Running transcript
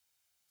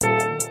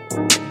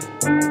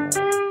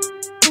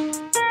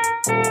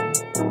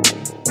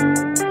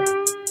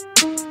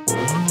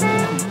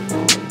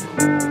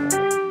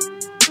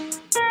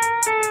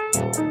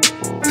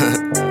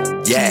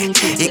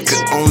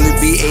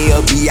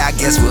me, I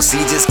guess we'll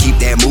see. Just keep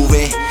that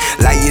moving.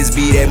 Like years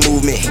be that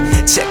movement.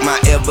 Check my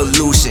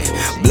evolution.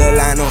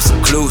 Bloodline on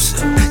some clues.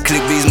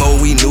 Click beats more,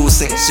 we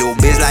nuisance. Show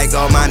bitch like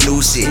all my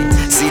new shit.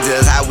 See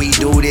just how we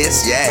do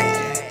this, yeah.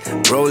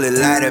 Roll it,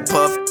 light it,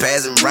 puff it,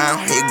 pass it round.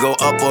 It go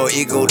up or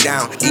it go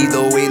down.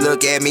 Either way,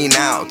 look at me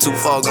now. Too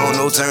far gone,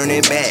 no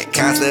turning back.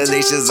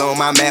 Constellations on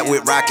my map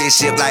with rocket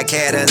ship like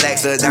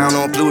Cadillacs. Down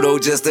on Pluto,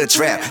 just a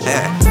trap.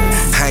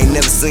 I ain't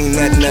never seen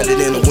nothing other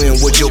than the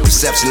wind. What's your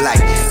perception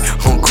like?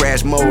 On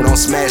crash mode, on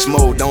smash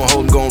mode. Don't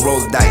hold, gon' roll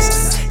the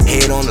dice.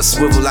 Head on the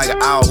swivel like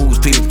an owl who's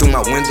peeping through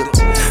my window.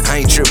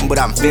 I ain't tripping, but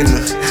I'm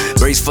finna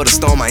brace for the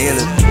storm I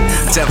enter.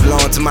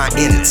 Teflon to my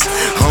innards.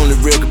 Only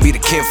real could be the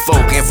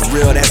kinfolk, and for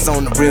real, that's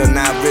on the real.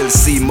 Now I really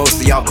see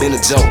most of y'all been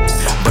a joke,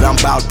 but I'm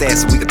about that,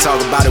 so we can talk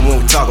about it when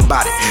we talk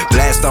about it.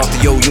 Blast off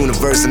the yo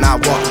universe, and I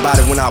walk about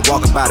it. When I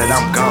walk about it,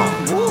 I'm gone.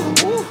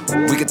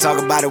 We can talk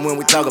about it when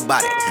we talk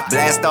about it.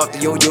 Blast off the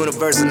yo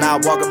universe, and I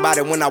walk about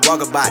it. When I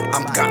walk about it,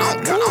 I'm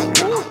gone.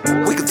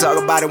 We can talk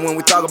about it when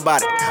we talk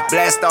about it.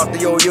 Blast off the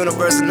yo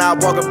universe, and I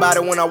walk about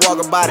it. When I walk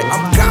about it,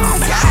 I'm gone.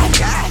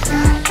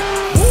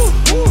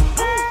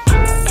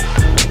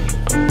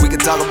 We can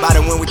talk about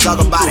it when we talk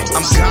about it.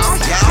 I'm gone.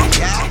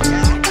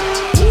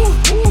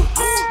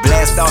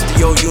 Blast off the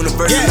yo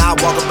universe, and I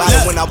walk about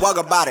it. When I walk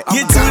about it, I'm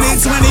gone.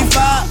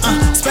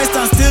 2025, space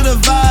time still the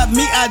vibe.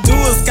 Me, I do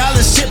a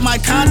scholarship,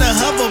 might kinda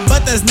hover,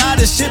 but that's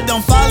not a ship.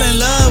 Don't fall in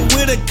love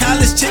with a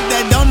college chick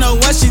that don't know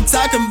what she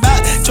talking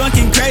about. Drunk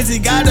and crazy,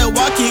 gotta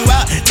walk you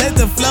out. Take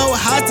the flow,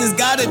 hostage,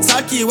 gotta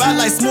talk you out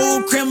like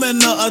smooth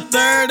criminal. A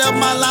third of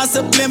my line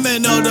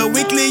subliminal. The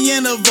weekly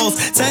intervals,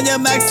 turn your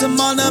maximum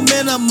on the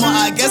minimum.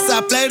 I guess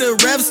I play the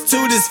reps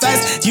to this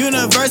fast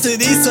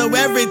university, so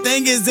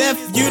everything is F.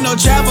 You know,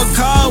 travel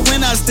car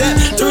when I step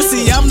through.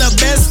 See, I'm the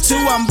best too.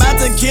 I'm about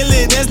to kill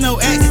it. There's no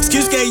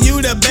excuse. Gave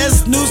you the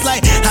best news.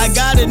 Like I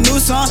got a new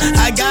song,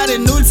 I got a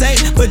new tape,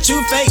 but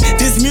you fake.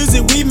 This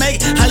music we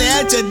make, holla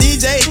at your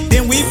DJ,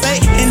 then we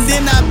fake, and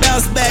then I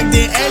bounce back.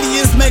 Then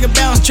aliens make a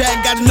bounce track.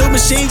 Got a new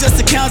machine just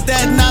to count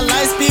that, and I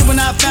like speed when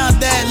I found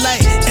that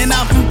light. And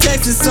I'm from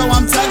Texas, so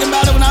I'm talking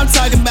about it when I'm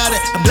talking about it.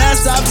 I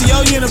blast off to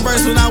your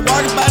universe. When I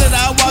walk about it,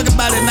 I walk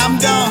about it, and I'm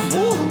gone.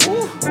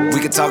 We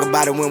can talk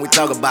about it when we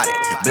talk about it.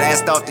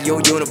 Blast off to your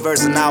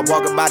universe, and I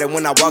walk about it.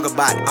 When I walk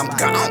about it, I'm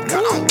gone.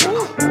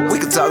 We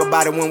can talk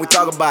about it when we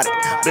talk about it.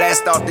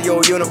 Blast off to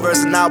your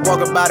universe, and I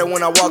walk about it.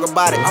 When I walk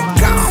about it, I'm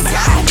gone.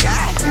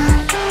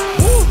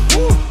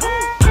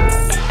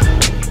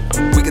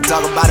 We can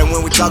talk about it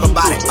when we talk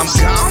about it. I'm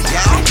gone.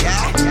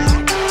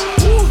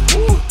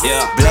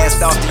 Yeah.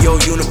 Blast off to your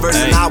universe,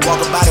 and I walk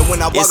about it.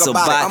 When I walk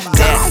about it, I'm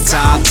that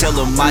time. Tell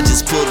them I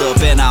just pulled up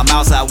and I'm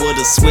outside with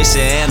a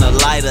swisher and a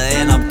lighter,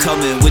 and I'm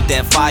coming with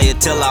that fire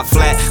till I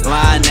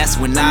flatline. That's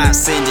when I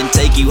ascend and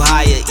take you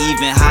higher,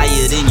 even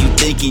higher than you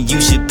thinking.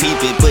 You should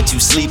peep it, but you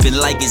sleeping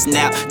like it's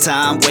nap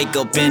time. Wake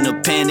up in a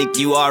panic,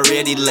 you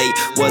already late.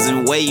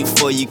 Wasn't waiting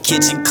for you,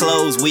 kitchen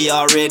closed, we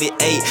already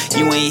ate.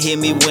 You ain't hear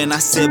me when I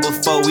said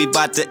before we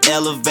bout to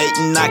elevate,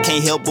 and I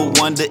can't help but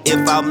wonder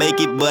if I'll make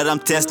it, but I'm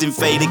testing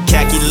fate.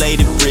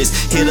 Calculated risk.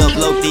 Hit up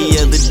Loke the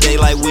other day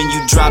like when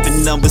you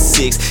dropping number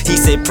 6. He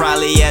said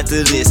probably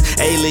after this.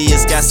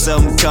 Alias got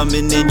something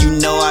coming, and you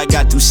know I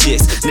got them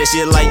shits. Next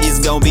year like it's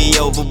gonna be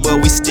over,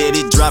 but we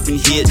steady dropping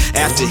hit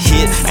after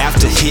hit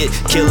after hit.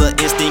 Killer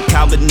instinct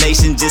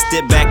combination. Just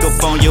step back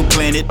up on your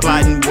planet,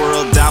 plotting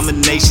world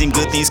domination.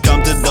 Good things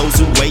come to those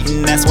who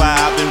waiting. That's why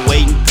I've been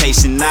waiting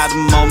patient. Now the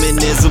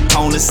moment is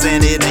opponents,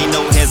 and it ain't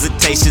no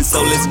hesitation.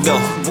 So let's go.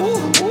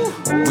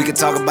 We can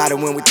talk about it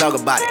when we talk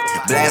about it.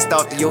 Blast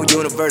off to your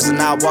universe, and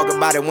I walk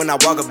about it. When I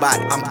walk about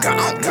it, I'm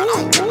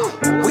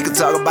gone. We can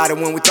talk about it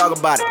when we talk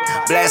about it.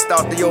 Blast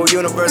off to your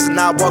universe, and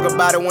I walk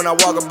about it. When I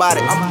walk about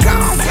it, I'm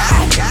gone.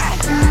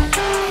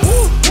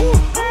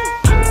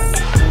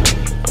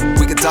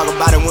 We can talk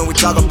about it when we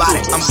talk about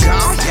it. I'm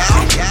gone.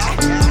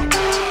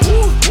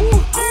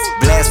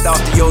 Blast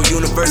off to your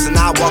universe, and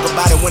I walk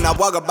about it. When I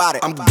walk about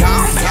it, I'm gone.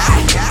 I'm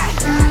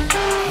gone.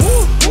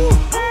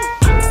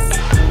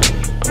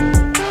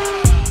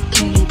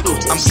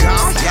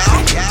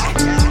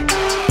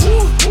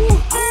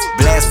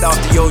 Blast off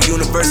to your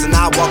universe, and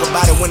I walk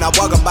about it. When I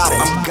walk about it,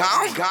 I'm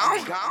gone.